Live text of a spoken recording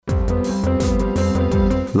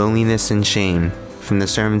Loneliness and Shame, from the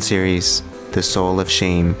sermon series, The Soul of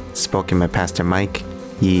Shame, spoken by Pastor Mike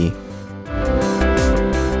Yee.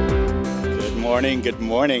 Good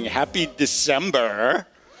morning. Happy December.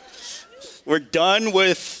 We're done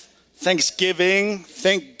with Thanksgiving.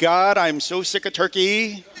 Thank God. I'm so sick of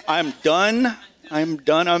turkey. I'm done. I am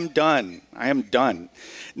done.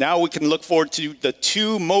 Now we can look forward to the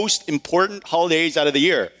two most important holidays out of the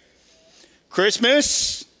year.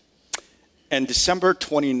 Christmas and December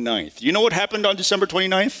 29th. You know what happened on December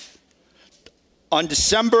 29th? On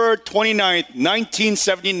December 29th,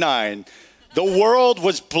 1979, the world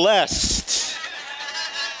was blessed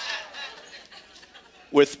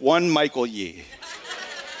with one Michael Yee.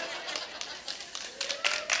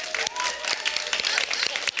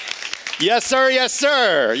 Yes, sir, yes,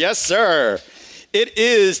 sir, yes, sir. It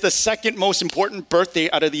is the second most important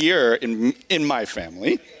birthday out of the year in my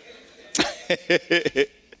family.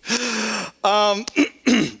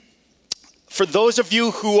 For those of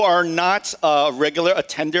you who are not a regular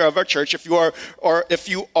attender of our church, if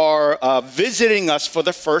you are visiting us for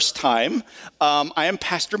the first time, I am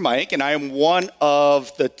Pastor Mike, and I am one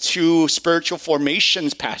of the two spiritual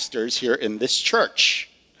formations pastors here in this church.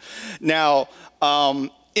 Now,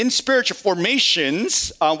 in spiritual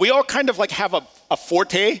formations, we all kind of like have a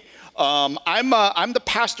forte. I'm the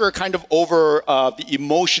pastor kind of over the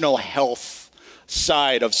emotional health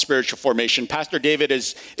side of spiritual formation. Pastor David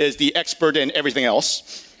is the expert in everything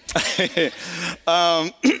else.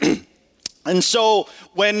 And so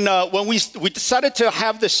when we decided to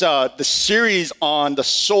have this series on the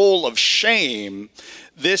soul of shame,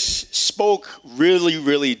 this spoke really,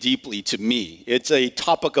 really deeply to me. It's a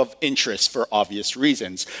topic of interest for obvious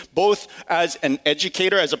reasons, both as an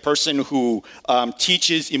educator, as a person who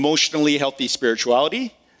teaches emotionally healthy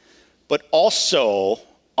spirituality, but also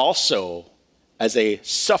as a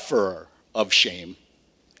sufferer of shame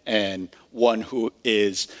and one who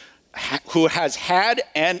has had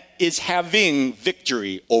and is having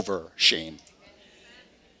victory over shame.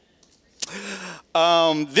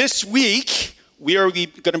 This week, we are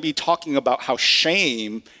going to be talking about how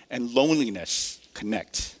shame and loneliness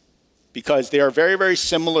connect, because they are very, very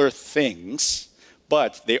similar things,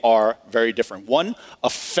 but they are very different. One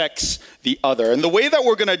affects the other. And the way that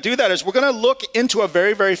we're going to do that is we're going to look into a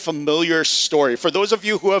very, very familiar story. For those of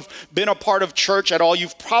you who have been a part of church at all,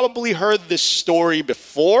 you've probably heard this story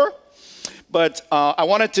before. But I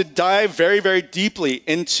wanted to dive very, very deeply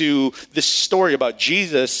into this story about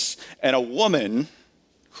Jesus and a woman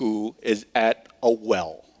who is at a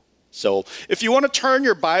well. So if you want to turn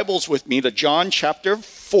your Bibles with me to John chapter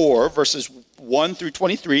 4, verses 1 through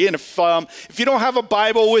 23. And if you don't have a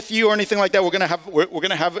Bible with you or anything like that, we're going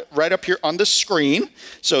to have it right up here on the screen,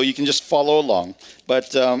 so you can just follow along.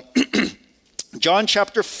 But John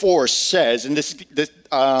chapter 4 says, and this is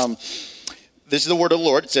the word of the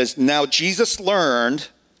Lord. It says, "Now Jesus learned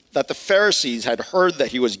that the Pharisees had heard that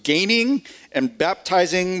he was gaining and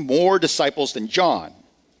baptizing more disciples than John.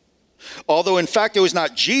 Although in fact it was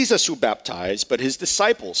not Jesus who baptized, but his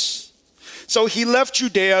disciples. So he left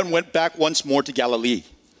Judea and went back once more to Galilee.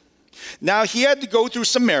 Now he had to go through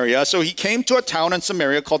Samaria, so he came to a town in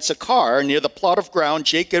Samaria called Sychar, near the plot of ground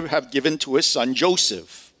Jacob had given to his son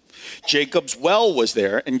Joseph. Jacob's well was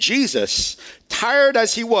there, and Jesus, tired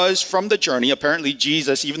as he was from the journey — apparently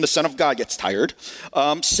Jesus, even the Son of God, gets tired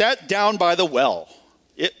 — sat down by the well.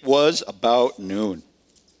 It was about noon.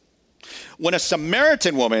 When a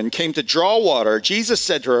Samaritan woman came to draw water, Jesus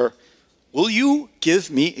said to her, 'Will you give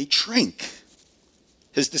me a drink?'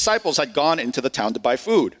 His disciples had gone into the town to buy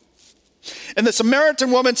food. And the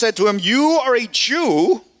Samaritan woman said to him, 'You are a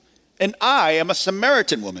Jew, and I am a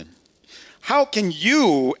Samaritan woman. How can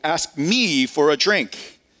you ask me for a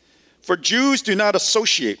drink? For Jews do not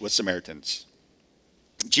associate with Samaritans.'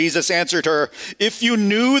 Jesus answered her, 'If you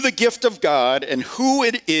knew the gift of God and who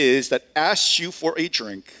it is that asks you for a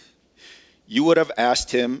drink, you would have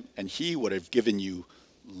asked him, and he would have given you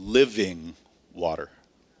living water.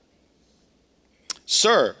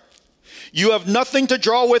 Sir, you have nothing to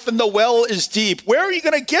draw with, and the well is deep. Where are you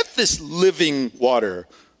going to get this living water?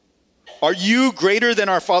 Are you greater than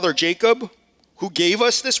our father Jacob, who gave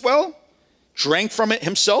us this well, drank from it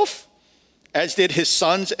himself, as did his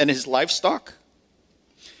sons and his livestock?'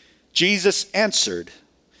 Jesus answered,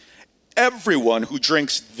 'Everyone who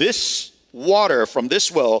drinks this water from this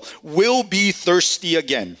well will be thirsty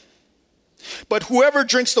again. But whoever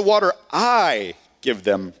drinks the water I give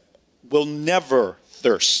them will never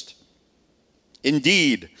thirst.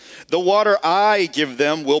 Indeed, the water I give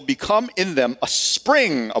them will become in them a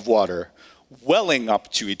spring of water welling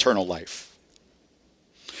up to eternal life.'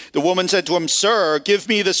 The woman said to him, "Sir, give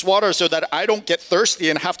me this water so that I don't get thirsty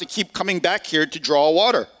and have to keep coming back here to draw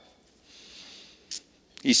water."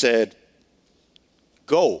 He said,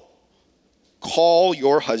 "Go, call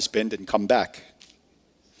your husband and come back."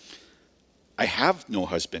 "I have no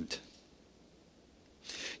husband."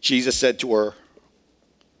 Jesus said to her,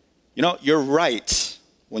 "You're right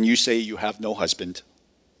when you say you have no husband.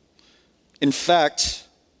 In fact,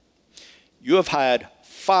 you have had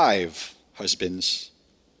 5 husbands.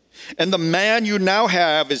 And the man you now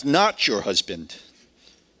have is not your husband.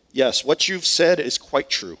 Yes, what you've said is quite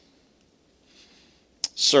true."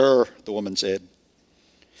 "Sir," the woman said,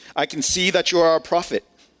 "I can see that you are a prophet.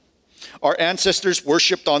 Our ancestors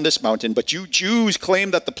worshipped on this mountain, but you Jews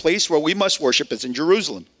claim that the place where we must worship is in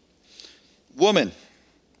Jerusalem. Woman,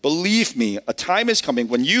 believe me, a time is coming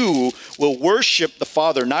when you will worship the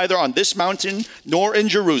Father neither on this mountain nor in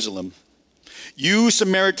Jerusalem. You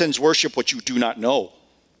Samaritans worship what you do not know.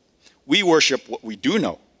 We worship what we do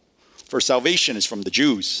know, for salvation is from the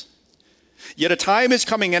Jews. Yet a time is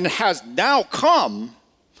coming and has now come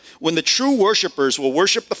when the true worshipers will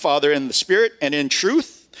worship the Father in the Spirit and in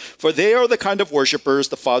truth, for they are the kind of worshipers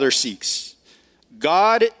the Father seeks.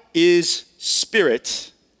 God is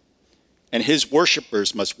Spirit, and his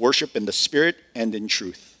worshipers must worship in the Spirit and in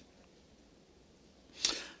truth."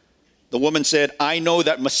 The woman said, "I know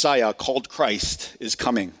that Messiah, called Christ, is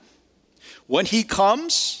coming. When he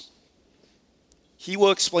comes, he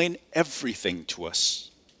will explain everything to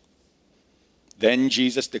us." Then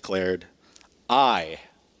Jesus declared, "I,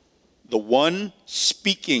 the one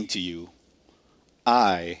speaking to you,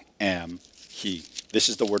 I am he." This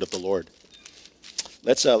is the word of the Lord.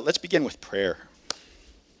 Let's begin with prayer.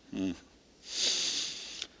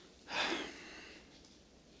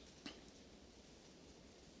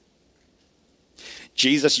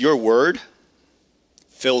 Jesus, your word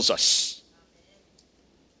fills us.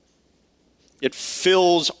 It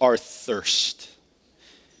fills our thirst.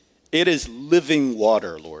 It is living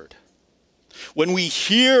water, Lord. When we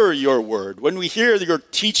hear your word, when we hear your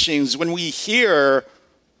teachings, when we hear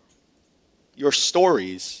your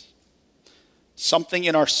stories, something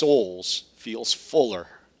in our souls feels fuller.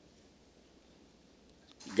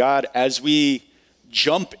 God, as we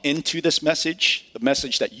jump into this message, the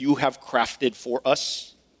message that you have crafted for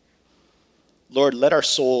us, Lord, let our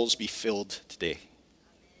souls be filled today.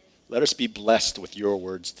 Let us be blessed with your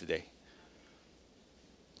words today.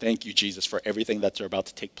 Thank you, Jesus, for everything that's about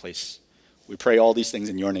to take place. We pray all these things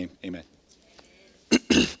in your name. Amen.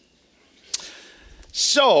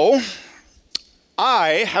 So,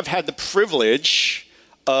 I have had the privilege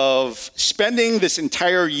of spending this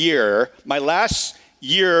entire year, my last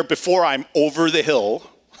year before I'm over the hill.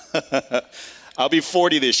 I'll be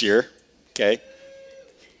 40 this year, okay?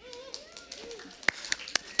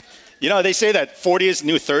 They say that 40 is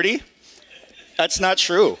new 30. That's not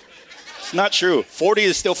true. It's not true. 40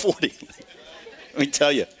 is still 40. Let me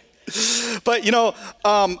tell you. But,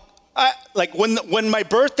 when my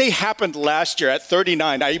birthday happened last year at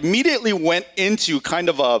 39, I immediately went into kind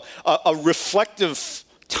of a reflective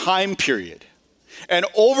time period. And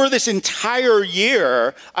over this entire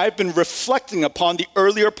year, I've been reflecting upon the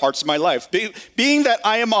earlier parts of my life. Being that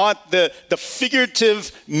I am on the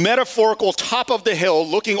figurative, metaphorical top of the hill,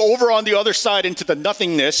 looking over on the other side into the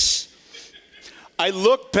nothingness, I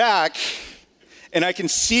look back and I can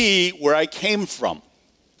see where I came from.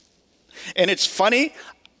 And it's funny,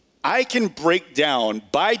 I can break down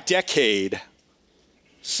by decade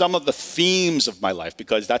some of the themes of my life,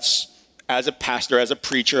 because that's, as a pastor, as a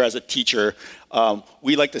preacher, as a teacher,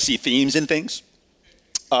 we like to see themes in things.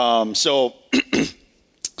 So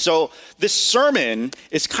this sermon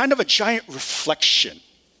is kind of a giant reflection.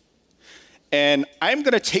 And I'm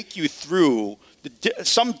going to take you through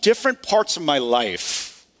some different parts of my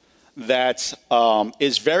life that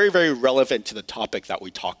is very, very relevant to the topic that we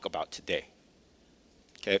talk about today.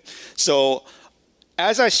 Okay, so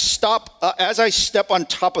as I step on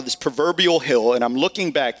top of this proverbial hill and I'm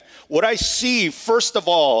looking back, what I see, first of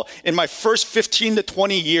all, in my first 15 to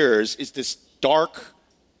 20 years is this dark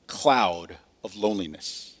cloud of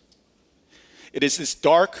loneliness. It is this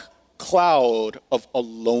dark cloud of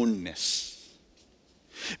aloneness.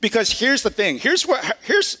 Because here's the thing. Here's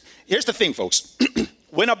the thing, folks.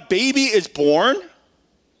 When a baby is born,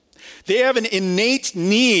 they have an innate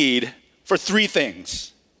need for 3 things.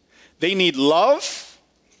 They need love,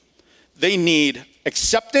 they need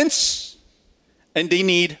acceptance, and they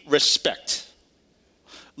need respect.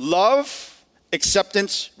 Love,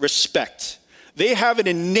 acceptance, respect. They have an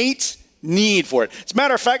innate need for it. As a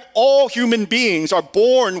matter of fact, all human beings are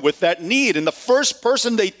born with that need, and the first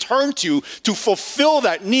person they turn to fulfill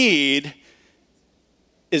that need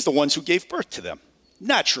is the ones who gave birth to them,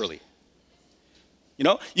 naturally. You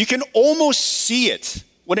know, you can almost see it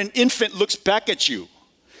when an infant looks back at you.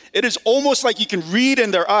 It is almost like you can read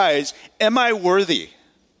in their eyes, am I worthy?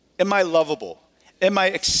 Am I lovable? Am I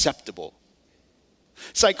acceptable?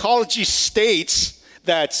 Psychology states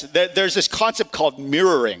that there's this concept called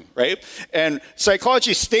mirroring, right? And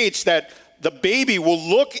psychology states that the baby will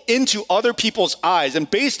look into other people's eyes, and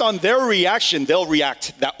based on their reaction, they'll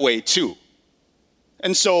react that way too.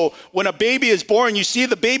 And so when a baby is born, you see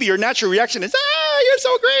the baby, your natural reaction is, you're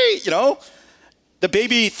so great, you know? The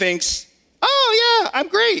baby thinks, oh yeah, I'm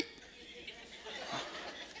great.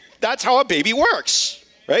 That's how a baby works,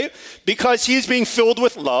 right? Because he's being filled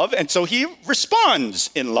with love, and so he responds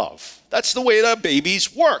in love. That's the way that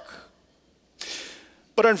babies work.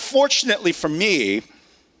 But unfortunately for me,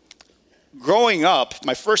 growing up,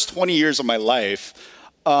 my first 20 years of my life,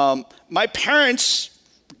 my parents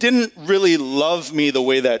didn't really love me the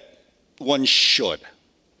way that one should.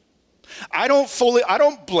 I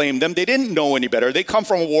don't blame them. They didn't know any better. They come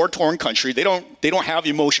from a war-torn country. They don't have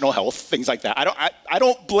emotional health, things like that. I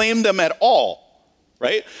don't blame them at all,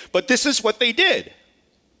 right? But this is what they did.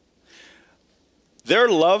 Their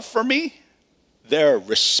love for me, their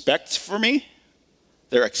respect for me,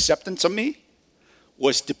 their acceptance of me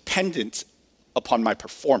was dependent upon my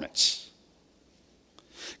performance.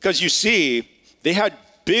 Because you see, they had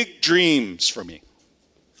big dreams for me.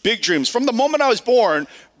 Big dreams. From the moment I was born,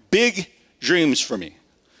 big dreams for me.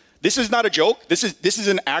 This is not a joke. This is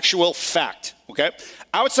an actual fact, okay?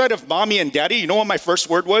 Outside of mommy and daddy, you know what my first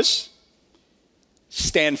word was?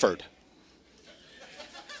 Stanford.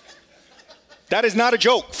 That is not a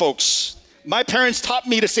joke, folks. My parents taught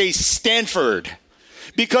me to say Stanford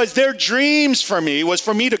because their dreams for me was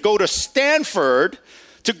for me to go to Stanford,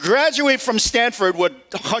 to graduate from Stanford with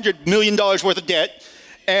 $100 million worth of debt,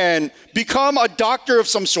 and become a doctor of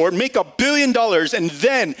some sort, make $1 billion, and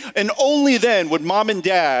then, and only then, would mom and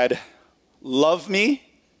dad love me,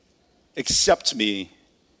 accept me,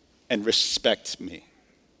 and respect me.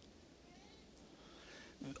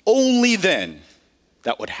 Only then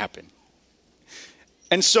that would happen.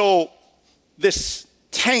 And so this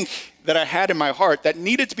tank that I had in my heart that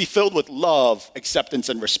needed to be filled with love, acceptance,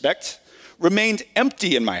 and respect remained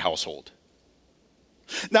empty in my household.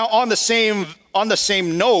 Now, on the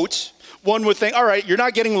same note, one would think, all right, you're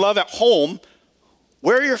not getting love at home.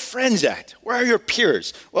 Where are your friends at? Where are your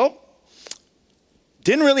peers? Well,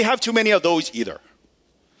 didn't really have too many of those either.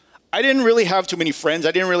 I didn't really have too many friends.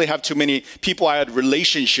 I didn't really have too many people I had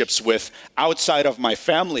relationships with outside of my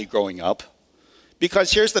family growing up.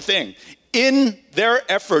 Because here's the thing. In their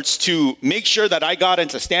efforts to make sure that I got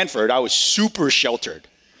into Stanford, I was super sheltered.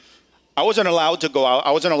 I wasn't allowed to go out.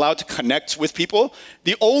 I wasn't allowed to connect with people.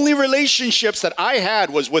 The only relationships that I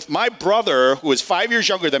had was with my brother, who was 5 years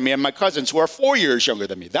younger than me, and my cousins, who are 4 years younger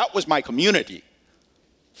than me. That was my community,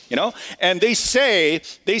 you know? And they say,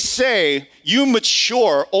 you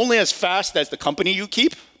mature only as fast as the company you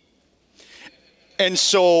keep. And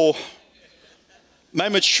so my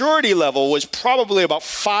maturity level was probably about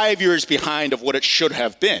 5 years behind of what it should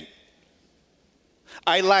have been.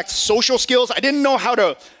 I lacked social skills. I didn't know how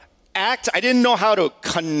to act. I didn't know how to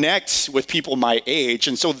connect with people my age.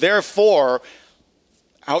 And so therefore,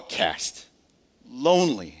 outcast,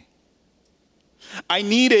 lonely. I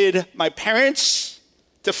needed my parents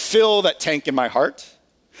to fill that tank in my heart.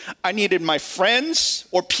 I needed my friends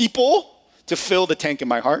or people to fill the tank in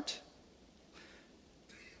my heart.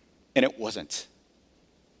 And it wasn't.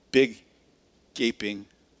 Big, gaping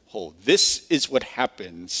hole. This is what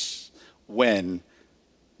happens when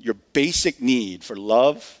your basic need for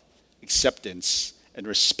love, acceptance, and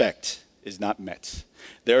respect is not met.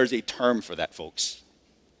 There is a term for that, folks.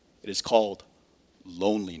 It is called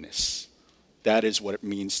loneliness. That is what it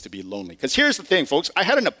means to be lonely. Because here's the thing, folks. I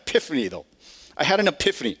had an epiphany, though. I had an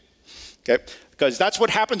epiphany, okay? Because that's what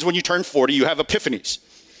happens when you turn 40. You have epiphanies,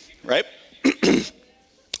 right?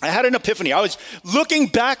 I had an epiphany. I was looking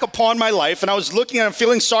back upon my life, and I was looking at and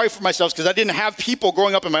feeling sorry for myself because I didn't have people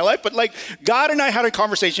growing up in my life. But like God and I had a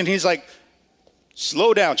conversation. He's like,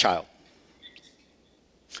 slow down, child.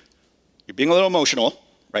 You're being a little emotional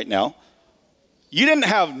right now. You didn't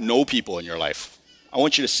have no people in your life. I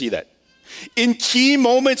want you to see that. In key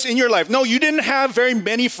moments in your life, no, you didn't have very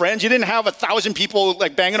many friends. You didn't have 1,000 people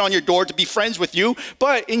like banging on your door to be friends with you.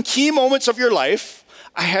 But in key moments of your life,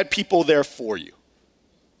 I had people there for you.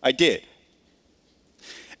 I did.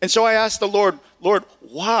 And so I asked the Lord,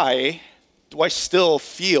 why do I still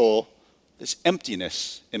feel this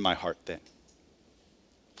emptiness in my heart then?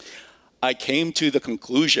 I came to the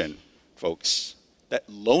conclusion, folks, that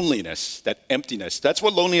loneliness, that emptiness. That's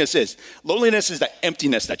what loneliness is. Loneliness is that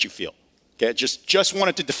emptiness that you feel. Okay, just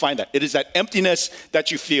wanted to define that. It is that emptiness that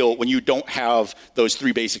you feel when you don't have those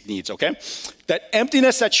three basic needs, okay? That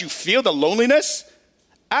emptiness that you feel, the loneliness,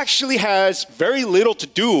 actually has very little to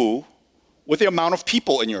do with the amount of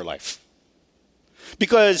people in your life.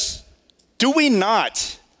 Because do we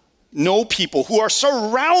not know people who are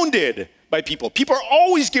surrounded by people? People are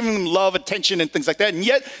always giving them love, attention, and things like that, and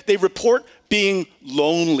yet they report being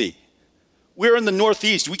lonely. We're in the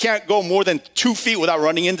Northeast. We can't go more than 2 feet without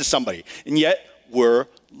running into somebody, and yet we're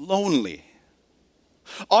lonely.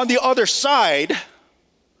 On the other side,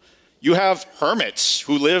 you have hermits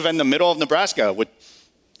who live in the middle of Nebraska with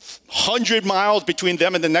 100 miles between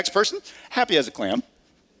them and the next person, happy as a clam,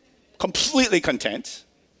 completely content.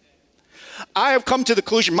 I have come to the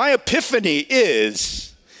conclusion, my epiphany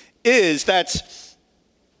is that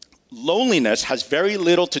loneliness has very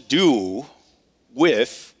little to do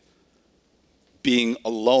with being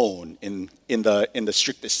alone in the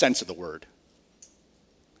strictest sense of the word.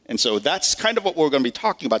 And so that's kind of what we're going to be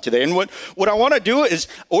talking about today. And what I want to do is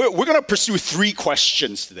we're going to pursue 3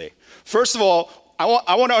 questions today. First of all,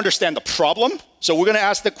 I want to understand the problem. So we're going to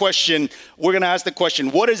ask the question,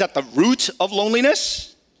 what is at the root of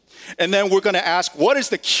loneliness? And then we're going to ask, what is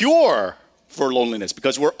the cure for loneliness?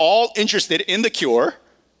 Because we're all interested in the cure,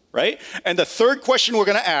 right? And the third question we're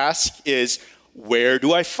going to ask is, where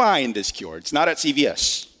do I find this cure? It's not at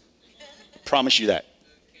CVS. I promise you that.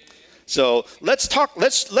 So let's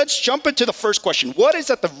jump into the first question. What is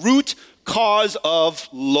at the root cause of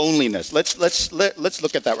loneliness? Let's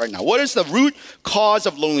look at that right now. What is the root cause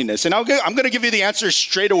of loneliness? And I'm going to give you the answer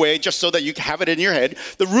straight away just so that you can have it in your head.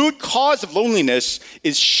 The root cause of loneliness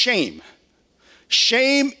is shame.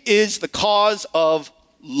 Shame is the cause of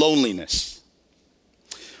loneliness.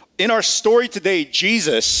 In our story today,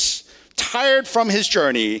 Jesus, tired from his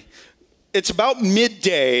journey, it's about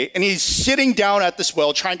midday, and he's sitting down at this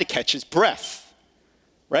well trying to catch his breath,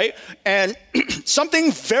 right? And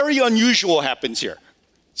something very unusual happens here.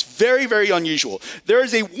 It's very, very unusual. There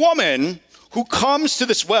is a woman who comes to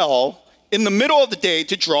this well in the middle of the day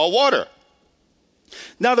to draw water.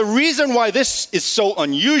 Now, the reason why this is so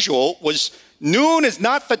unusual was noon is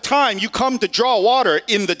not the time you come to draw water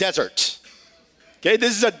in the desert. Okay,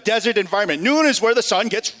 this is a desert environment. Noon is where the sun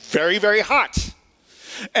gets very, very hot.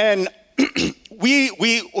 And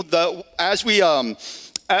as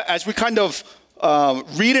we kind of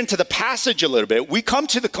read into the passage a little bit, we come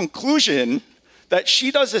to the conclusion that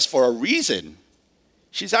she does this for a reason.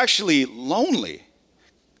 She's actually lonely.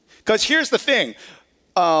 Because here's the thing.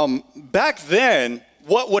 Back then,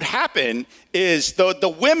 what would happen is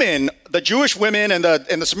the women, the Jewish women and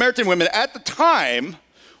the Samaritan women at the time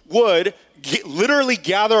would literally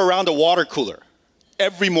gather around a water cooler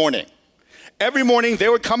every morning. Every morning, they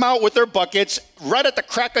would come out with their buckets right at the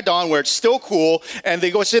crack of dawn where it's still cool, and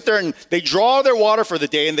they go sit there and they draw their water for the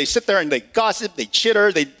day, and they sit there and they gossip, they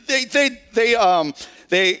chitter, they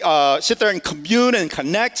sit there and commune and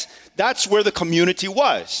connect. That's where the community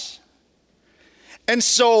was. And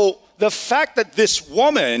so the fact that this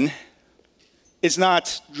woman is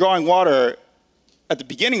not drawing water at the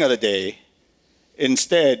beginning of the day,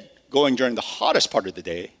 instead going during the hottest part of the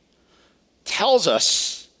day, tells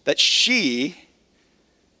us that she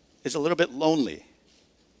is a little bit lonely,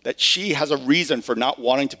 that she has a reason for not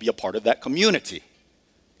wanting to be a part of that community.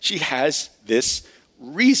 She has this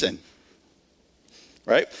reason,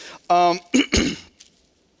 right?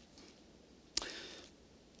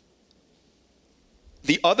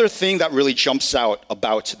 The other thing that really jumps out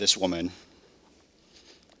about this woman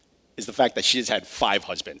is the fact that she has had 5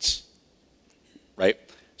 husbands, right?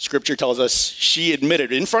 Scripture tells us she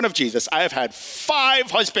admitted in front of Jesus, I have had 5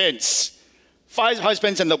 husbands. 5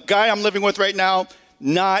 husbands, and the guy I'm living with right now,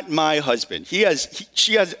 not my husband. She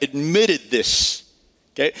has admitted this.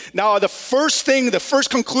 Okay? Now, the first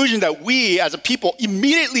conclusion that we as a people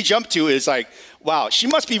immediately jump to is like, wow, she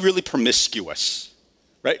must be really promiscuous,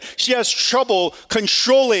 right? She has trouble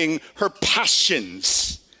controlling her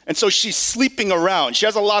passions. And so she's sleeping around. She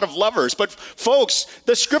has a lot of lovers. But folks,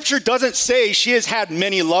 the scripture doesn't say she has had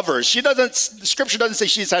many lovers. The scripture doesn't say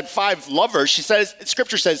she's had 5 lovers.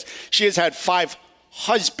 Scripture says she has had 5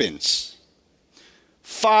 husbands.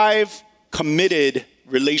 5 committed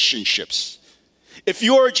relationships. If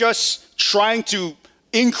you're just trying to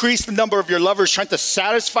increase the number of your lovers, trying to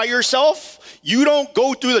satisfy yourself, you don't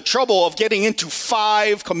go through the trouble of getting into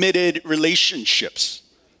 5 committed relationships.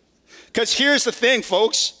 Because here's the thing,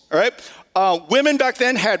 folks, all right? Women back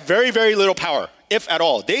then had very, very little power, if at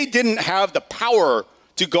all. They didn't have the power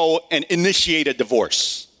to go and initiate a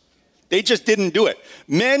divorce. They just didn't do it.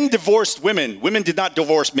 Men divorced women. Women did not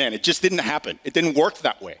divorce men. It just didn't happen. It didn't work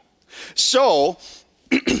that way. So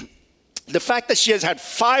the fact that she has had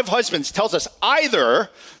 5 husbands tells us either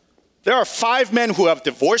there are 5 men who have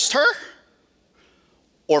divorced her,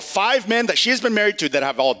 or 5 men that she has been married to that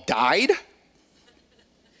have all died,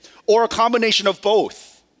 or a combination of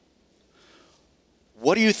both.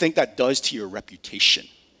 What do you think that does to your reputation?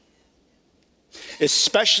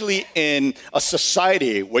 Especially in a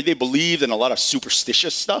society where they believe in a lot of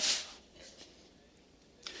superstitious stuff.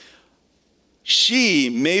 She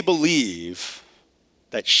may believe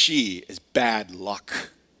that she is bad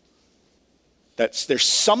luck. That there's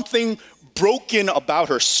something broken about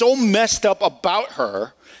her, so messed up about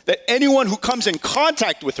her, that anyone who comes in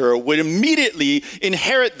contact with her would immediately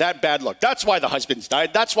inherit that bad luck. That's why the husbands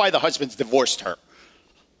died. That's why the husbands divorced her.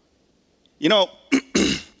 You know,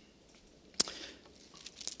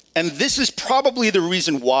 and this is probably the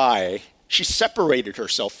reason why she separated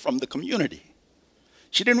herself from the community.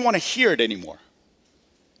 She didn't want to hear it anymore.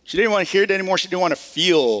 She didn't want to hear it anymore. She didn't want to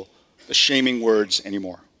feel the shaming words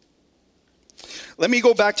anymore. Let me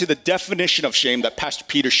go back to the definition of shame that Pastor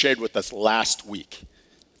Peter shared with us last week.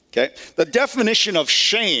 Okay? The definition of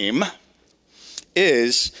shame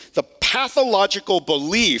is the pathological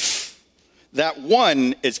belief that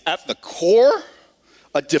one is at the core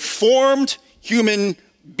a deformed human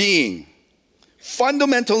being,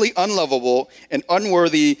 fundamentally unlovable and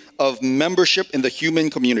unworthy of membership in the human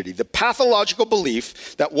community. The pathological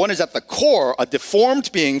belief that one is at the core a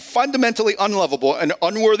deformed being, fundamentally unlovable and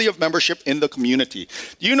unworthy of membership in the community.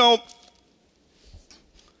 Do you know,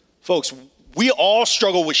 folks, we all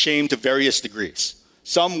struggle with shame to various degrees,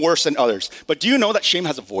 some worse than others. But do you know that shame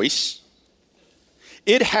has a voice?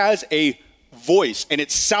 It has a voice, and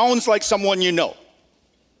it sounds like someone you know.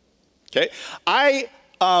 Okay?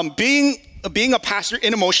 Being a pastor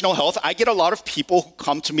in emotional health, I get a lot of people who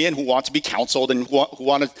come to me and who want to be counseled and who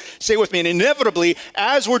want to stay with me. And inevitably,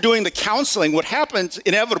 as we're doing the counseling, what happens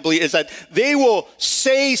inevitably is that they will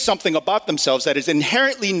say something about themselves that is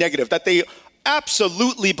inherently negative, that they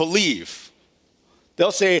absolutely believe.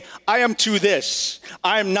 They'll say, I am too this,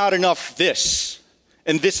 I am not enough this,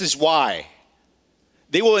 and this is why.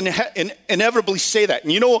 They will inevitably say that.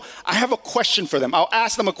 And you know, I have a question for them. I'll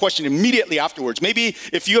ask them a question immediately afterwards. Maybe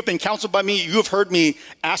if you have been counseled by me, you have heard me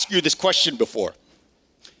ask you this question before.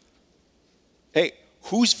 Hey,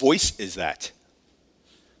 whose voice is that?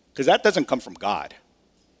 Because that doesn't come from God.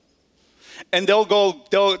 And they'll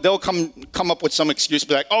come up with some excuse,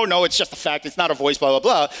 be like, oh no, it's just a fact, it's not a voice, blah, blah,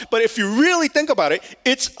 blah. But if you really think about it,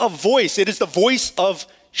 it's a voice. It is the voice of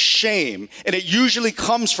shame. And it usually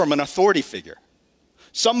comes from an authority figure.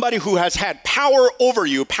 Somebody who has had power over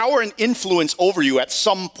you, power and influence over you at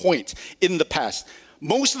some point in the past.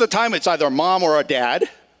 Most of the time, it's either a mom or a dad,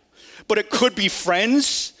 but it could be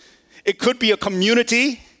friends. It could be a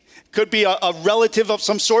community. It could be a relative of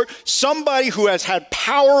some sort. Somebody who has had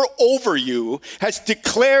power over you has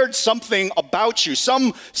declared something about you,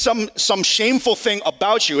 some shameful thing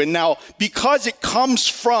about you. And now, because it comes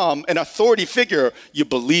from an authority figure, you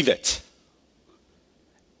believe it.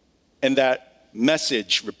 And that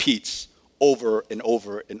message repeats over and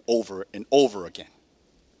over and over and over again.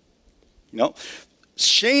 You know,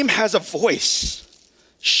 shame has a voice.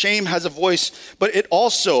 Shame has a voice, but it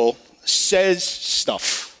also says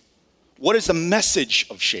stuff. What is the message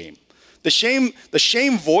of shame? The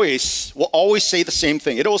shame voice will always say the same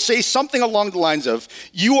thing. It will say something along the lines of,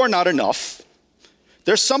 you are not enough.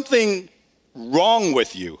 There's something wrong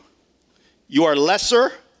with you. You are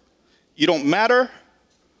lesser. You don't matter.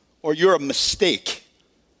 Or you're a mistake.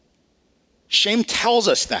 Shame tells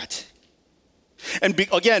us that. And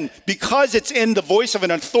again, because it's in the voice of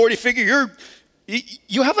an authority figure,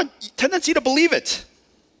 you have a tendency to believe it.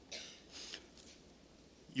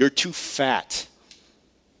 You're too fat.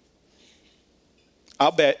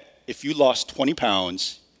 I'll bet if you lost 20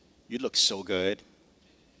 pounds, you'd look so good.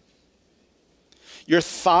 Your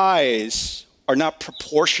thighs are not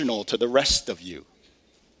proportional to the rest of you.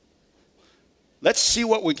 Let's see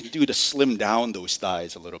what we can do to slim down those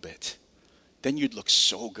thighs a little bit. Then you'd look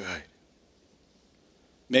so good.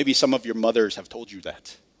 Maybe some of your mothers have told you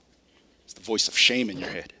that. It's the voice of shame in your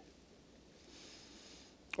head.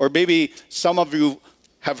 Or maybe some of you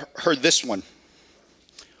have heard this one.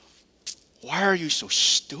 Why are you so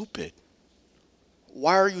stupid?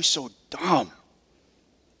 Why are you so dumb?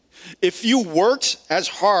 If you worked as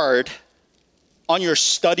hard on your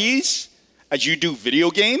studies as you do video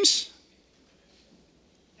games,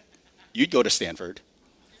 you'd go to Stanford.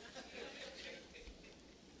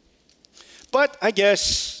 But I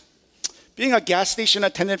guess being a gas station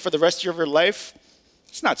attendant for the rest of your life,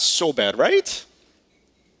 It's not so bad, right?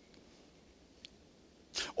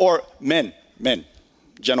 Or men,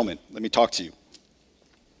 gentlemen, let me talk to you.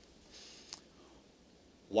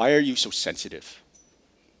 Why are you so sensitive?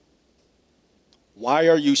 Why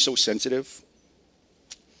are you so sensitive?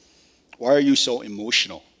 Why are you so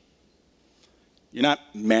emotional? You're not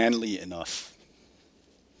manly enough.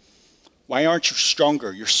 Why aren't you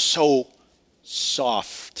stronger? You're so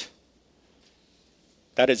soft.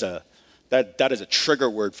 That is a trigger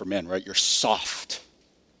word for men, right? You're soft.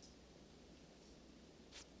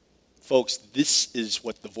 Folks, this is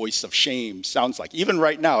what the voice of shame sounds like. Even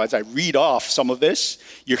right now, as I read off some of this,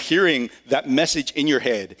 you're hearing that message in your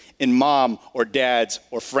head, in mom or dad's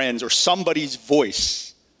or friends or somebody's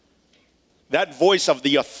voice. That voice of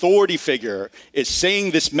the authority figure is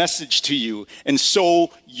saying this message to you, and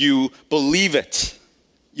so you believe it.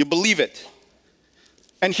 You believe it.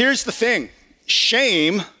 And here's the thing.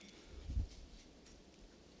 Shame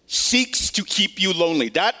seeks to keep you lonely.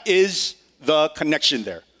 That is the connection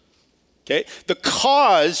there. Okay? The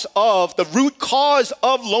root cause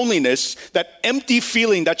of loneliness, that empty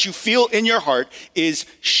feeling that you feel in your heart, is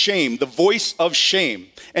shame, the voice of shame.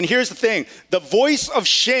 And here's the thing, the voice of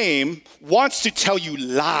shame wants to tell you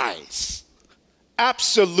lies,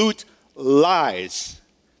 absolute lies,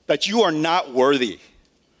 that you are not worthy,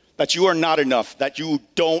 that you are not enough, that you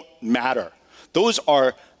don't matter. Those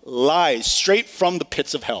are lies straight from the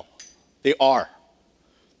pits of hell. They are.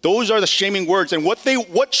 Those are the shaming words. And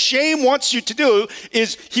what shame wants you to do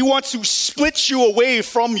is he wants to split you away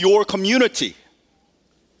from your community.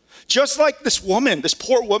 Just like this woman, this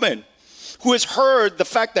poor woman, who has heard the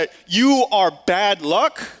fact that you are bad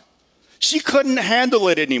luck, she couldn't handle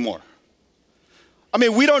it anymore. I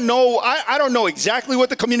mean, we don't know, I don't know exactly what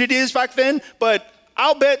the community is back then, but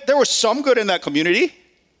I'll bet there was some good in that community.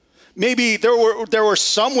 Maybe there were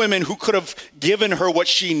some women who could have given her what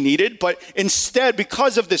she needed, but instead,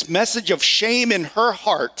 because of this message of shame in her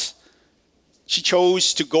heart, she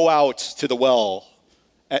chose to go out to the well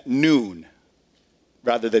at noon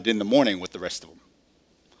rather than in the morning with the rest of them.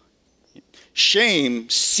 Shame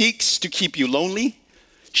seeks to keep you lonely.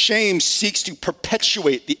 Shame seeks to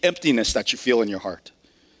perpetuate the emptiness that you feel in your heart.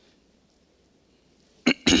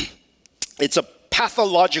 It's a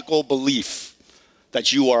pathological belief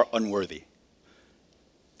that you are unworthy.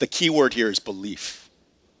 The key word here is belief.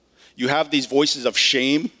 You have these voices of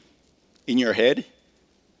shame in your head,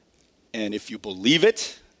 and if you believe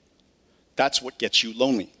it, that's what gets you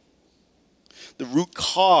lonely. The root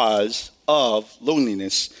cause of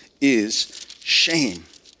loneliness is shame.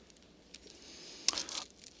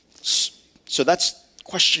 So that's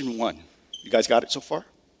question one. You guys got it so far?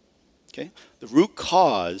 Okay. The root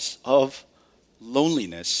cause of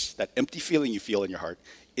loneliness, that empty feeling you feel in your heart,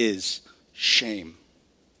 is shame.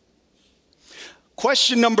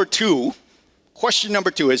 Question number two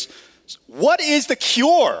is, what is the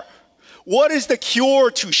cure? What is the cure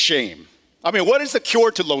to shame? I mean, what is the cure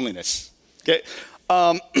to loneliness? Okay.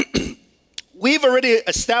 We've already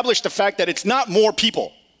established the fact that it's not more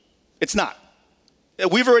people. It's not.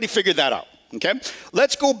 We've already figured that out. Okay.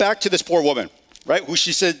 Let's go back to this poor woman, right? Who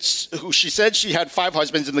she said she had 5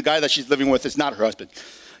 husbands, and the guy that she's living with is not her husband.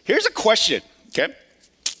 Here's a question, okay?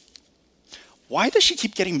 Why does she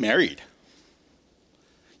keep getting married?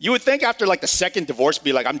 You would think after like the second divorce,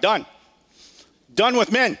 be like, I'm done. Done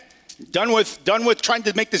with men. Done with trying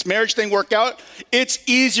to make this marriage thing work out. It's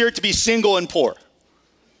easier to be single and poor.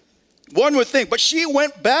 One would think, but she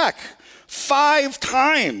went back 5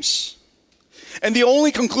 times. And the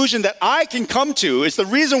only conclusion that I can come to is the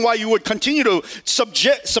reason why you would continue to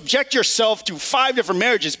subject yourself to 5 different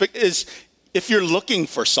marriages is if you're looking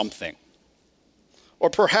for something. Or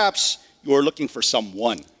perhaps you're looking for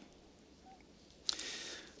someone.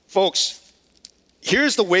 Folks,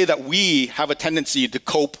 here's the way that we have a tendency to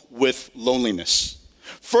cope with loneliness.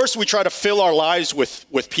 First, we try to fill our lives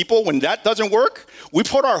with people. When that doesn't work, we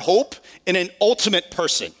put our hope in an ultimate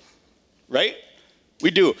person, right?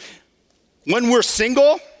 We do. When we're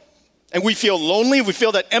single and we feel lonely, we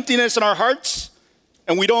feel that emptiness in our hearts,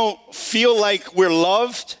 and we don't feel like we're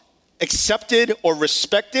loved, accepted, or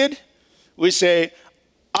respected, we say,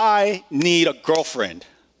 I need a girlfriend.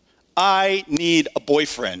 I need a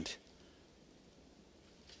boyfriend.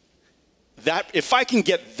 That if I can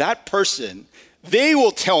get that person, they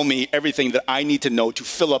will tell me everything that I need to know to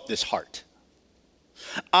fill up this heart.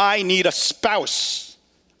 I need a spouse.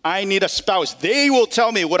 I need a spouse. They will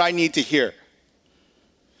tell me what I need to hear.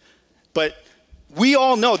 But we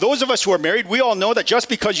all know, those of us who are married, we all know that just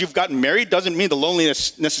because you've gotten married doesn't mean the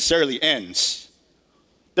loneliness necessarily ends.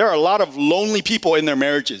 There are a lot of lonely people in their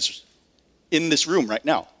marriages in this room right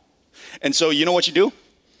now. And so you know what you do?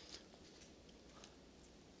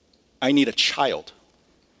 I need a child.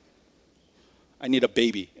 I need a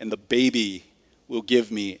baby, and the baby will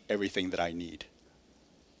give me everything that I need.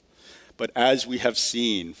 But as we have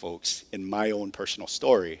seen, folks, in my own personal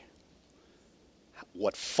story,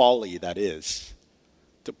 what folly that is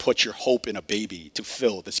to put your hope in a baby to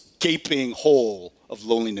fill this gaping hole of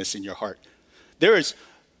loneliness in your heart. Here's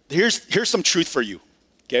some truth for you,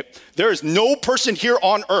 okay? There is no person here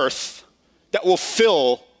on earth that will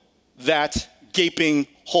fill that gaping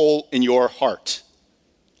hole in your heart.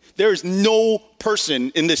 There is no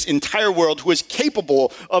person in this entire world who is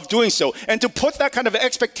capable of doing so. And to put that kind of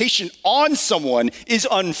expectation on someone is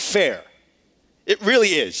unfair. It really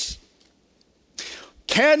is.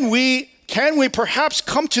 Can we perhaps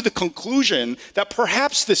come to the conclusion that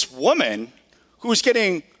perhaps this woman who is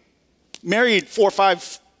getting married 4 or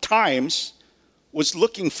 5 times was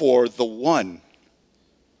looking for the one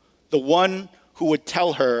who would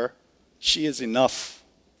tell her she is enough,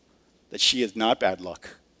 that she is not bad luck,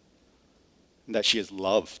 and that she is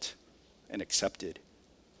loved and accepted.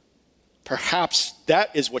 Perhaps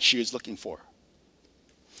that is what she is looking for.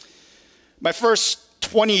 My first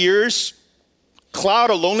 20 years,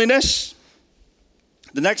 cloud of loneliness.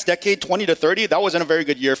 The next decade, 20 to 30, that wasn't a very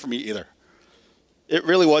good year for me either. It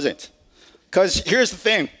really wasn't. Because here's the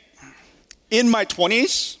thing. In my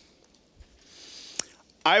 20s,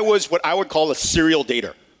 I was what I would call a serial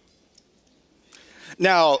dater.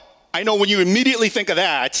 Now, I know when you immediately think of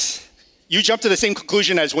that, you jump to the same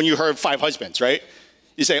conclusion as when you heard 5 husbands, right?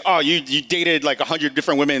 You say, oh, you dated like 100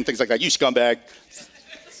 different women and things like that. You scumbag.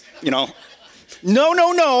 You know?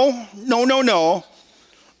 No.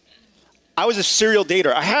 I was a serial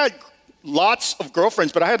dater. I had lots of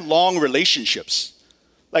girlfriends, but I had long relationships.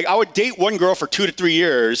 Like I would date one girl for 2 to 3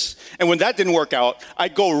 years, and when that didn't work out,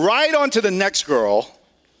 I'd go right on to the next girl,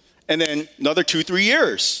 and then another 2, 3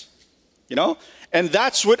 years, you know? And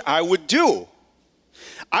that's what I would do.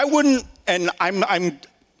 I wouldn't, and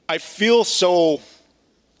I feel so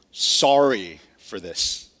sorry for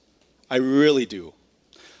this. I really do.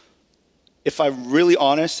 If I'm really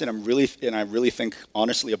honest and I really think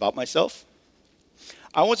honestly about myself,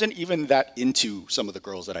 I wasn't even that into some of the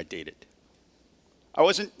girls that I dated. I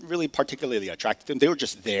wasn't really particularly attracted to them. They were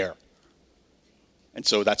just there. And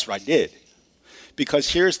so that's what I did. Because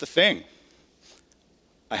here's the thing.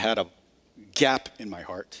 I had a gap in my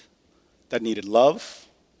heart that needed love,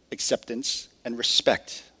 acceptance, and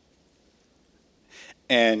respect.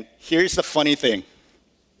 And here's the funny thing.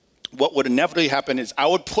 What would inevitably happen is I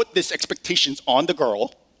would put these expectations on the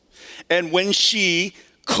girl, and when she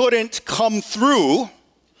couldn't come through,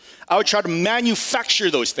 I would try to manufacture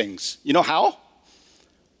those things. You know how?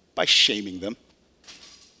 By shaming them.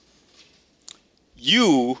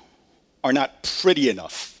 You are not pretty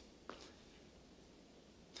enough.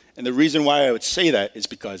 And the reason why I would say that is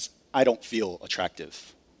because I don't feel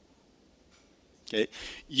attractive. Okay?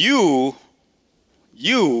 You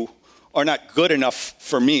are not good enough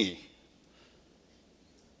for me.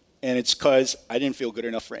 And it's because I didn't feel good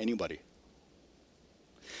enough for anybody.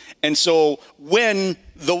 And so when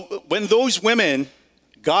those women,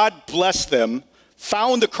 God bless them,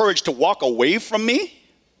 found the courage to walk away from me,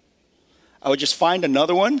 I would just find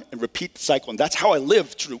another one and repeat the cycle. And that's how I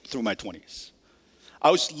lived through my 20s.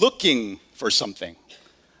 I was looking for something.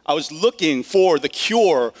 I was looking for the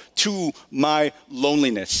cure to my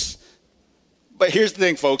loneliness. But here's the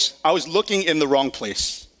thing, folks. I was looking in the wrong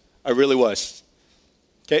place. I really was.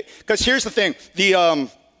 Okay? Because here's the thing.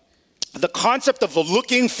 The concept of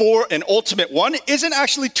looking for an ultimate one isn't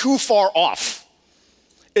actually too far off.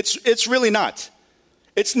 It's really not.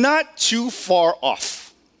 It's not too far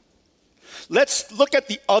off. Let's look at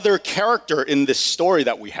the other character in this story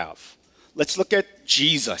that we have. Let's look at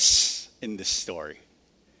Jesus in this story.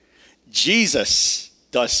 Jesus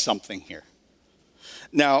does something here.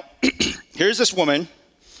 Now, here's this woman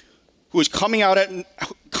who is coming out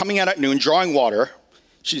at noon, drawing water.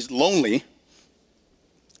 She's lonely.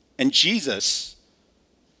 And Jesus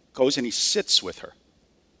goes and he sits with her.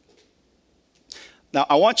 Now,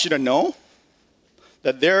 I want you to know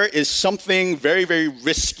that there is something very, very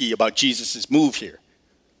risky about Jesus' move here.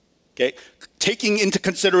 Okay? Taking into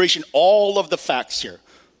consideration all of the facts here.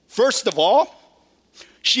 First of all,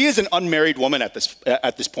 she is an unmarried woman at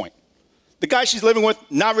this point. The guy she's living with,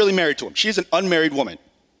 not really married to him. She's an unmarried woman.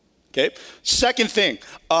 Okay? Second thing,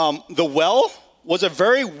 the well was a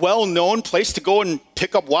very well-known place to go and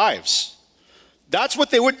pick up wives. That's what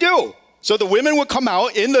they would do. So the women would come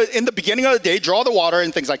out in the beginning of the day, draw the water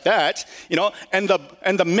and things like that, you know, and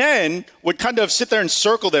the men would kind of sit there and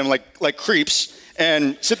circle them like creeps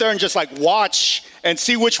and sit there and just like watch and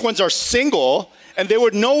see which ones are single, and they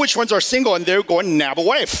would know which ones are single and they would go and nab a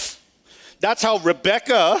wife. That's how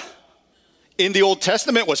Rebecca in the Old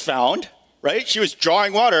Testament was found, right? She was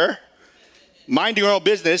drawing water, minding her own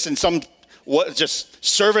business, and some just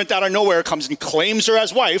servant out of nowhere comes and claims her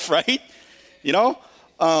as wife, right? You know,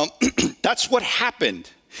 that's what happened.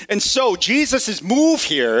 And so Jesus' move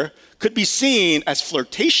here could be seen as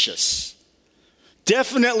flirtatious.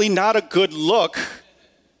 Definitely not a good look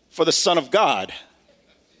for the Son of God,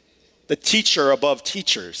 the teacher above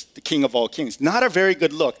teachers, the King of all kings. Not a very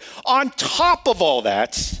good look. On top of all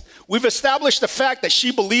that, we've established the fact that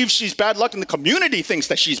she believes she's bad luck and the community thinks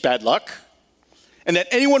that she's bad luck, and that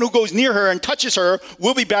anyone who goes near her and touches her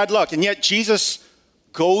will be bad luck. And yet Jesus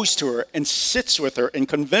goes to her and sits with her and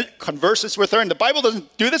converses with her. And the Bible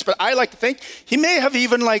doesn't do this, but I like to think he may have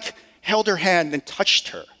even held her hand and touched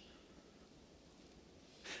her.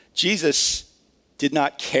 Jesus did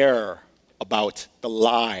not care about the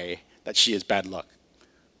lie that she is bad luck,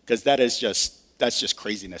 because that's just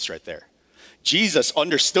craziness right there. Jesus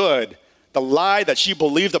understood the lie that she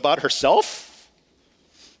believed about herself,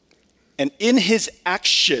 and in his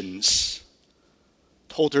actions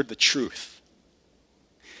told her the truth.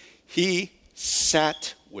 He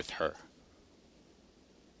sat with her.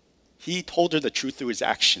 He told her the truth through his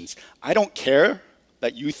actions. I don't care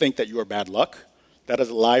that you think that you are bad luck. That is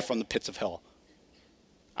a lie from the pits of hell.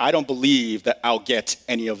 I don't believe that I'll get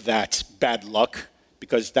any of that bad luck,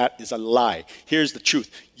 because that is a lie. Here's the truth.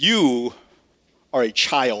 You are a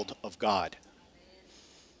child of God.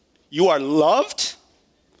 You are loved,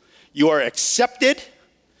 you are accepted,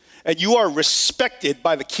 and you are respected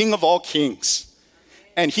by the King of all kings.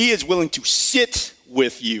 And he is willing to sit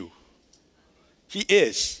with you. He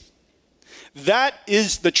is. That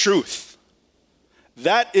is the truth.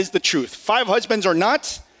 That is the truth. 5 husbands or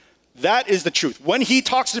not, that is the truth. When he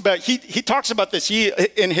talks about, he talks about this,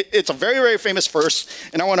 it's a very, very famous verse,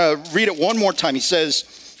 and I want to read it one more time. He says,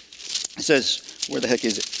 where the heck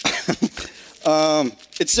is it?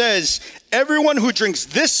 It says, everyone who drinks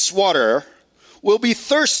this water will be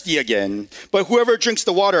thirsty again, but whoever drinks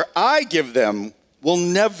the water I give them will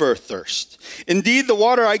never thirst. Indeed, the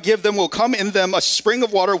water I give them will come in them a spring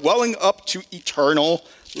of water welling up to eternal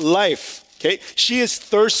life. Okay? She is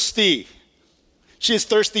thirsty. She is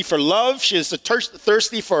thirsty for love. She is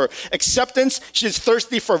thirsty for acceptance. She is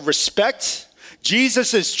thirsty for respect.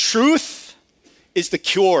 Jesus' truth is the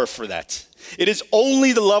cure for that. It is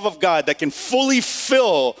only the love of God that can fully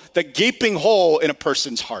fill the gaping hole in a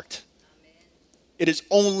person's heart. It is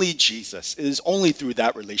only Jesus. It is only through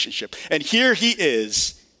that relationship. And here he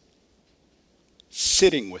is,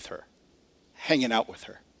 sitting with her, hanging out with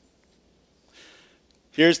her.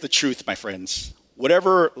 Here's the truth, my friends.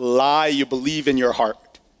 Whatever lie you believe in your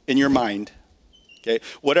heart, in your mind, okay,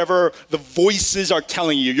 whatever the voices are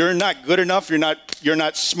telling you, you're not good enough, you're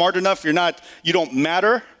not smart enough, you don't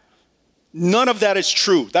matter. None of that is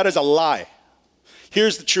true. That is a lie.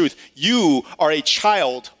 Here's the truth. You are a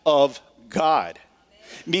child of God.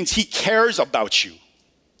 It means he cares about you.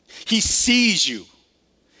 He sees you.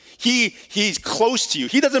 He's close to you.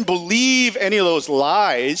 He doesn't believe any of those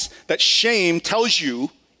lies that shame tells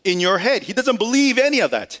you in your head. He doesn't believe any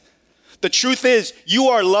of that. The truth is, you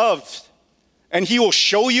are loved, and he will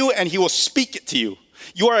show you and he will speak it to you.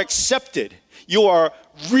 You are accepted. You are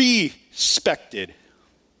respected.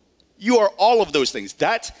 You are all of those things.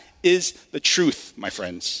 That is the truth, my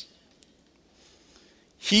friends.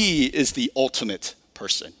 He is the ultimate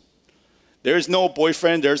person. There is no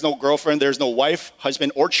boyfriend, there is no girlfriend, there is no wife,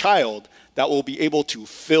 husband, or child that will be able to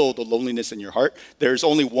fill the loneliness in your heart. There is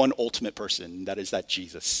only one ultimate person, and that is that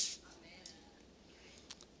Jesus.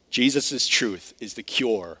 Jesus' truth is the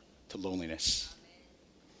cure to loneliness.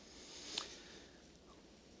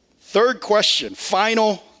 Third question,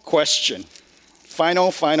 final question.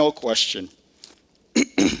 Final question.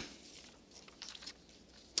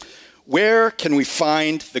 Where can we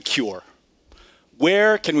find the cure?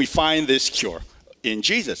 Where can we find this cure? In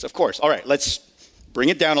Jesus, of course. All right, let's bring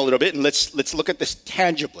it down a little bit and let's look at this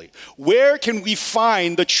tangibly. Where can we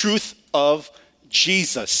find the truth of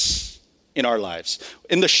Jesus in our lives?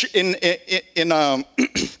 The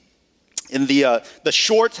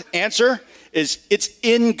short answer is it's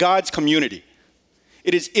in God's community.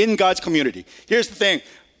 It is in God's community. Here's the thing.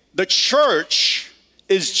 The church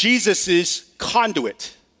is Jesus's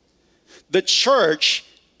conduit. The church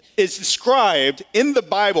is described in the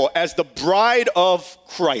Bible as the bride of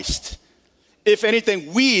Christ. If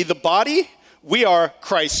anything, we, the body, we are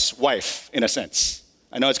Christ's wife, in a sense.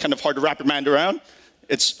 I know it's kind of hard to wrap your mind around.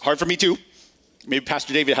 It's hard for me too. Maybe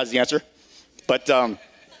Pastor David has the answer. But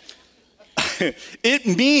it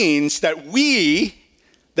means that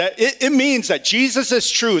it means that Jesus'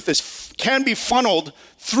 truth is can be funneled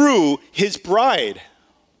through his bride.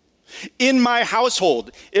 In my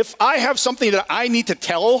household, if I have something that I need to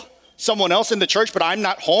tell someone else in the church, but I'm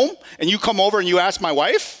not home, and you come over and you ask my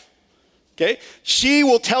wife, okay, she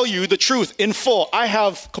will tell you the truth in full. I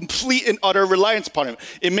have complete and utter reliance upon him.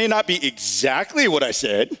 It may not be exactly what I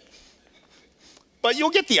said, but you'll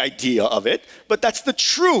get the idea of it. But that's the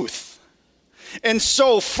truth. And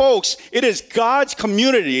so, folks, it is God's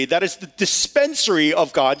community that is the dispensary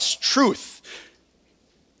of God's truth.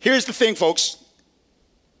 Here's the thing, folks.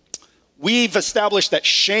 We've established that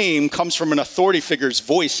shame comes from an authority figure's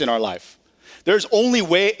voice in our life. There's only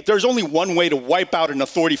one way to wipe out an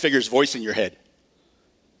authority figure's voice in your head.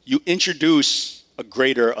 You introduce a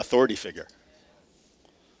greater authority figure.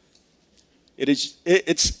 It's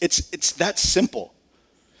that simple.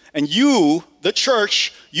 And you, the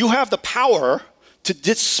church, you have the power to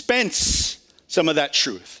dispense some of that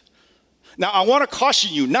truth. Now, I want to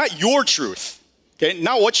caution you, not your truth. Okay,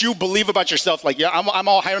 not what you believe about yourself, like, yeah, I'm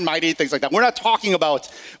all high and mighty, things like that. We're not talking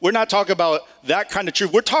about that kind of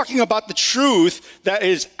truth. We're talking about the truth that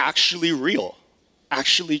is actually real,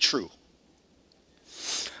 actually true.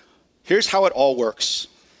 Here's how it all works.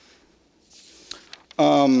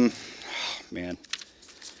 Man,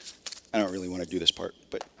 I don't really want to do this part,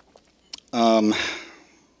 but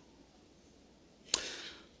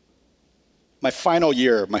my final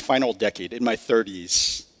year, my final decade, in my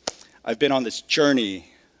 30s, I've been on this journey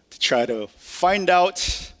to try to find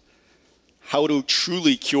out how to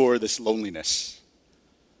truly cure this loneliness.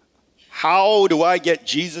 How do I get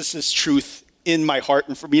Jesus' truth in my heart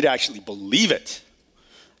and for me to actually believe it?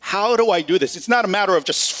 How do I do this? It's not a matter of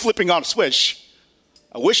just flipping on a switch.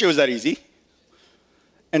 I wish it was that easy.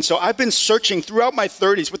 And so I've been searching throughout my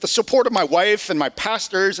 30s with the support of my wife and my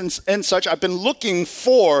pastors and such. I've been looking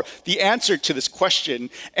for the answer to this question.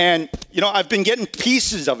 And, I've been getting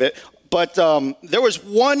pieces of it. But there was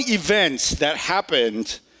one event that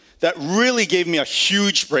happened that really gave me a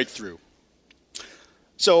huge breakthrough.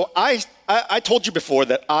 So I told you before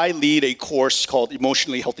that I lead a course called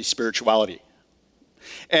Emotionally Healthy Spirituality.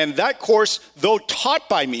 And that course, though taught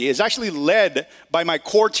by me, is actually led by my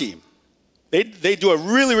core team. They do a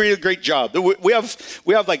really, really great job. We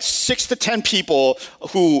have like 6 to 10 people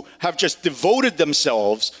who have just devoted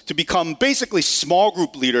themselves to become basically small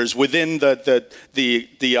group leaders within the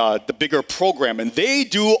bigger program, and they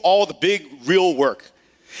do all the big, real work.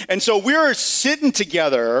 And so we were sitting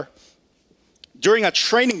together during a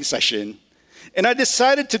training session, and I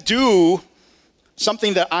decided to do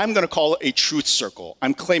something that I'm going to call a truth circle.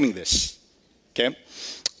 I'm claiming this. Okay.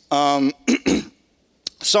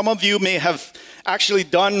 Some of you may have actually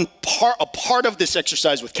done a part of this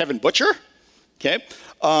exercise with Kevin Butcher, okay?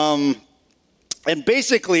 And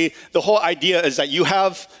basically, the whole idea is that you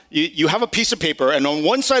have a piece of paper, and on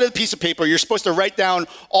one side of the piece of paper, you're supposed to write down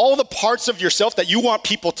all the parts of yourself that you want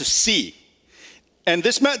people to see. And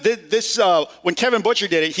when Kevin Butcher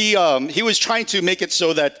did it, he was trying to make it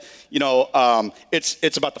so that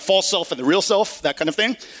it's about the false self and the real self, that kind of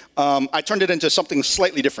thing. I turned it into something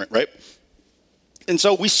slightly different, right? And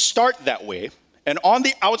so we start that way, and on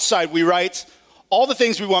the outside, we write all the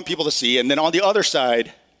things we want people to see, and then on the other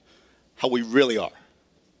side, how we really are.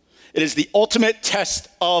 It is the ultimate test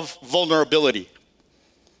of vulnerability.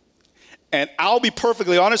 And I'll be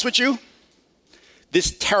perfectly honest with you,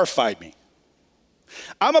 this terrified me.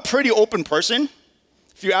 I'm a pretty open person.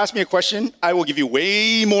 If you ask me a question, I will give you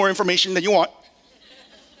way more information than you want.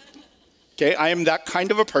 Okay, I am that kind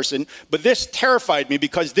of a person, but this terrified me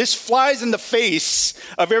because this flies in the face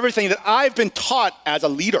of everything that I've been taught as a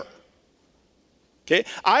leader. Okay,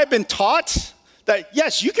 I've been taught that,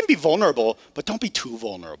 yes, you can be vulnerable, but don't be too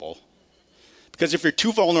vulnerable. Because if you're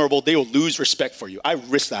too vulnerable, they will lose respect for you. I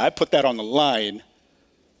risked that. I put that on the line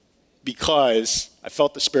because I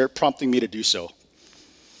felt the Spirit prompting me to do so.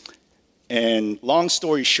 And long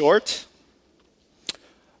story short,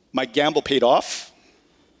 my gamble paid off.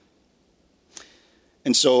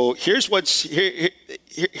 And so here's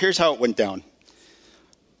how it went down.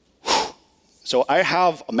 So I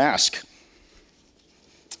have a mask.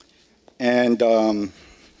 And I'm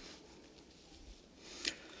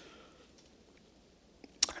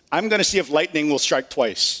going to see if lightning will strike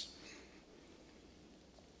twice.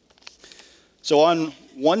 So on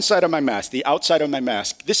one side of my mask, the outside of my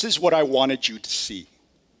mask, this is what I wanted you to see.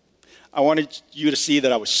 I wanted you to see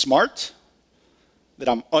that I was smart, that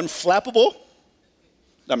I'm unflappable,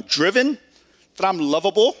 that I'm driven, that I'm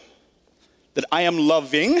lovable, that I am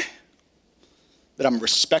loving, that I'm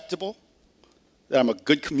respectable, that I'm a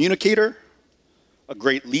good communicator, a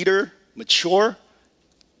great leader, mature,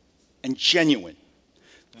 and genuine.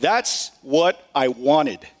 That's what I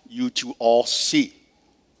wanted you to all see.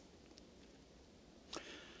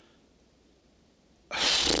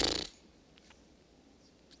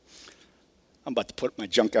 I'm about to put my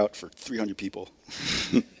junk out for 300 people.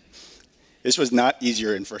 This was not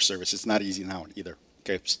easier in first service. It's not easy now either.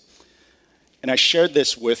 Okay. And I shared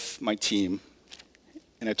this with my team,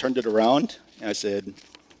 and I turned it around, and I said,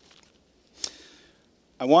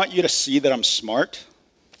 I want you to see that I'm smart,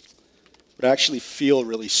 but I actually feel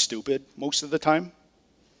really stupid most of the time.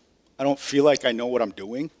 I don't feel like I know what I'm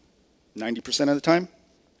doing 90% of the time.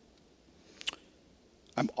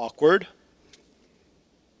 I'm awkward.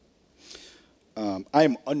 I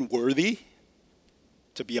am unworthy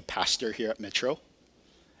to be a pastor here at Metro,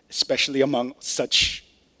 especially among such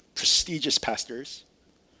prestigious pastors.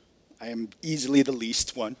 I am easily the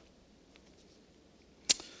least one.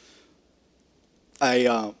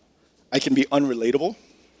 I can be unrelatable.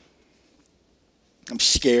 I'm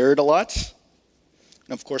scared a lot.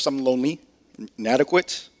 And of course, I'm lonely,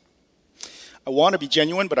 inadequate. I want to be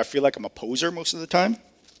genuine, but I feel like I'm a poser most of the time.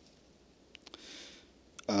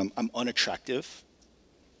 I'm unattractive.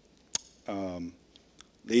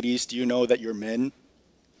 Ladies, do you know that your men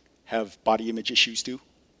have body image issues too?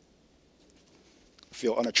 I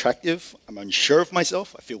feel unattractive. I'm unsure of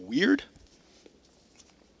myself. I feel weird.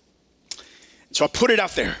 And so I put it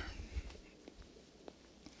out there.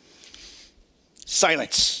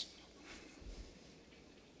 Silence.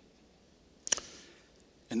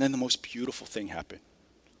 And then the most beautiful thing happened.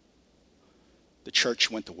 The church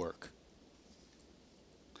went to work.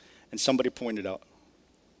 And somebody pointed out,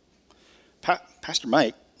 Pastor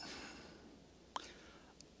Mike,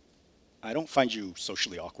 I don't find you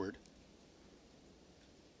socially awkward.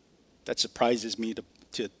 That surprises me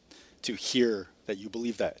to hear that you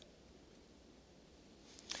believe that.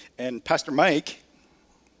 And Pastor Mike,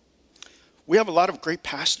 we have a lot of great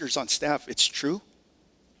pastors on staff. It's true.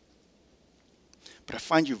 But I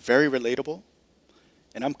find you very relatable,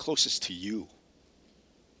 and I'm closest to you.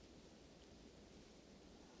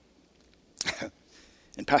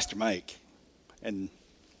 And Pastor Mike, and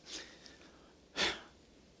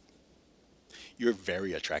you're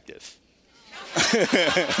very attractive.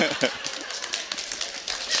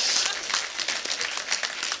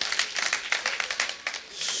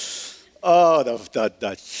 Oh,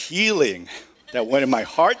 the healing that went in my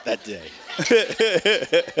heart that day.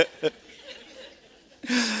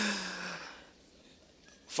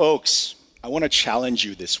 Folks, I want to challenge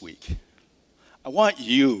you this week. I want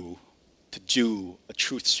you to do a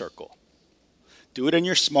truth circle. Do it in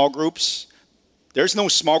your small groups. There's no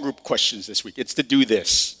small group questions this week. It's to do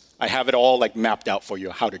this. I have it all mapped out for you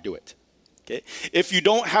how to do it. Okay? If you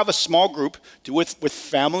don't have a small group, do it with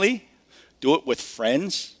family, do it with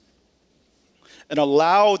friends, and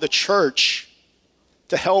allow the church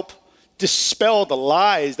to help dispel the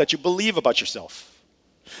lies that you believe about yourself.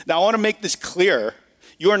 Now, I want to make this clear.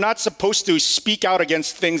 You are not supposed to speak out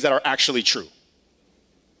against things that are actually true.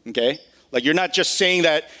 Okay? You're not just saying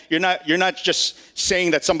that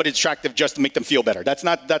somebody's attractive just to make them feel better. That's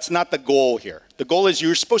not the goal here. The goal is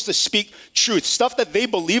you're supposed to speak truth, stuff that they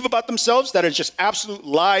believe about themselves that is just absolute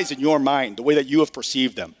lies in your mind, the way that you have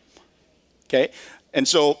perceived them. Okay? And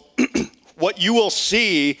so what you will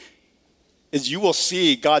see is you will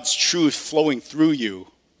see God's truth flowing through you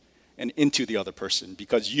and into the other person,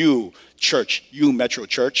 because you, church, you, Metro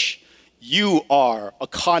Church, you are a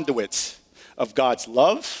conduit of God's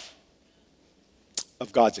love,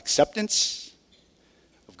 of God's acceptance,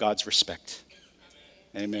 of God's respect.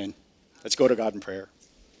 Amen. Let's go to God in prayer.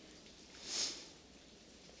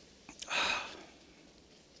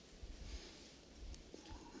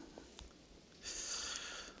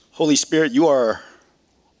 Holy Spirit, you are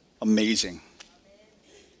amazing.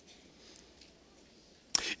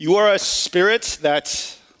 You are a spirit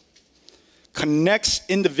that connects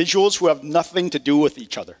individuals who have nothing to do with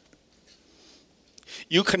each other.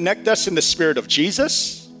 You connect us in the spirit of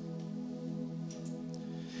Jesus,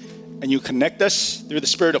 and you connect us through the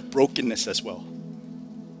spirit of brokenness as well.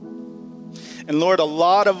 And Lord, a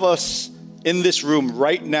lot of us in this room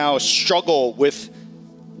right now struggle with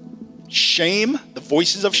shame, the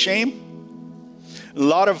voices of shame. A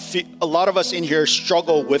lot of us in here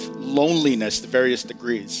struggle with loneliness to various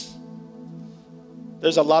degrees.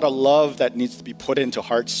 There's a lot of love that needs to be put into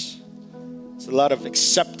hearts. There's a lot of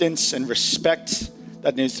acceptance and respect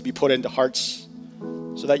that needs to be put into hearts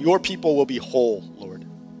so that your people will be whole, Lord.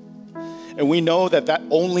 And we know that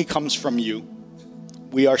only comes from you.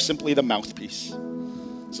 We are simply the mouthpiece.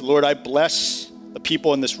 So Lord, I bless the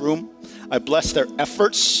people in this room. I bless their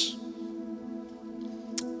efforts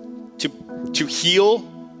to heal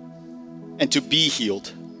and to be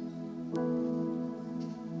healed.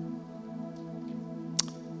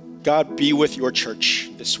 God, be with your church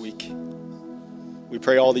this week. We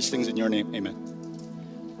pray all these things in your name. Amen.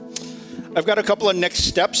 I've got a couple of next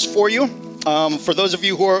steps for you. For those of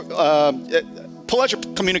you who are, pull out your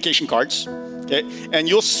communication cards. Okay, and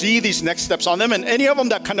you'll see these next steps on them, and any of them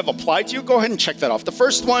that kind of apply to you, go ahead and check that off. The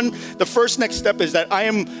first next step is that I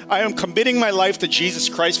am committing my life to Jesus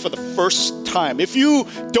Christ for the first time. If you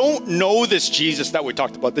don't know this Jesus that we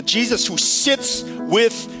talked about, the Jesus who sits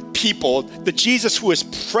with people, the Jesus who is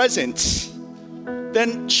present,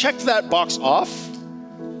 then check that box off.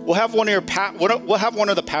 We'll have one of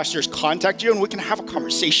the pastors contact you, and we can have a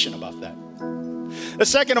conversation about that. The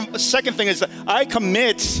second thing is that I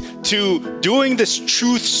commit to doing this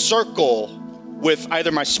truth circle with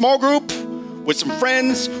either my small group, with some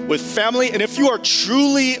friends, with family. And if you are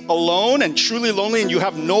truly alone and truly lonely and you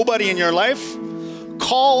have nobody in your life,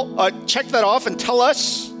 check that off and tell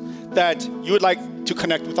us that you would like to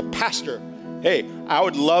connect with a pastor. Hey, I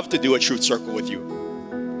would love to do a truth circle with you.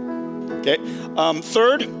 Okay.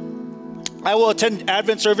 Third, I will attend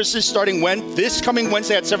Advent services starting this coming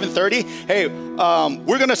Wednesday at 7:30. Hey,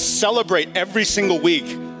 we're going to celebrate every single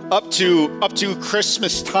week up to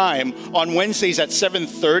Christmas time on Wednesdays at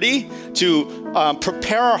 7:30 to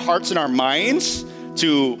prepare our hearts and our minds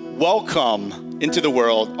to welcome into the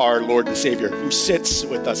world our Lord and Savior who sits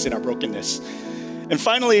with us in our brokenness. And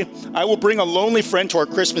finally, I will bring a lonely friend to our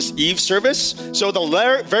Christmas Eve service. So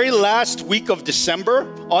the very last week of December,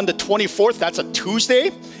 on the 24th, that's a Tuesday.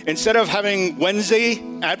 Instead of having Wednesday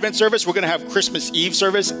Advent service, we're going to have Christmas Eve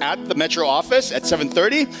service at the Metro office at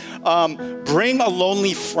 7:30. Bring a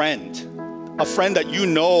lonely friend, a friend that you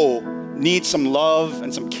know needs some love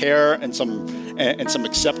and some care and some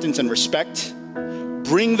acceptance and respect.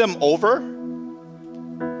 Bring them over.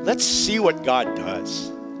 Let's see what God does.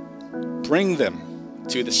 Bring them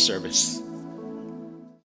to the service.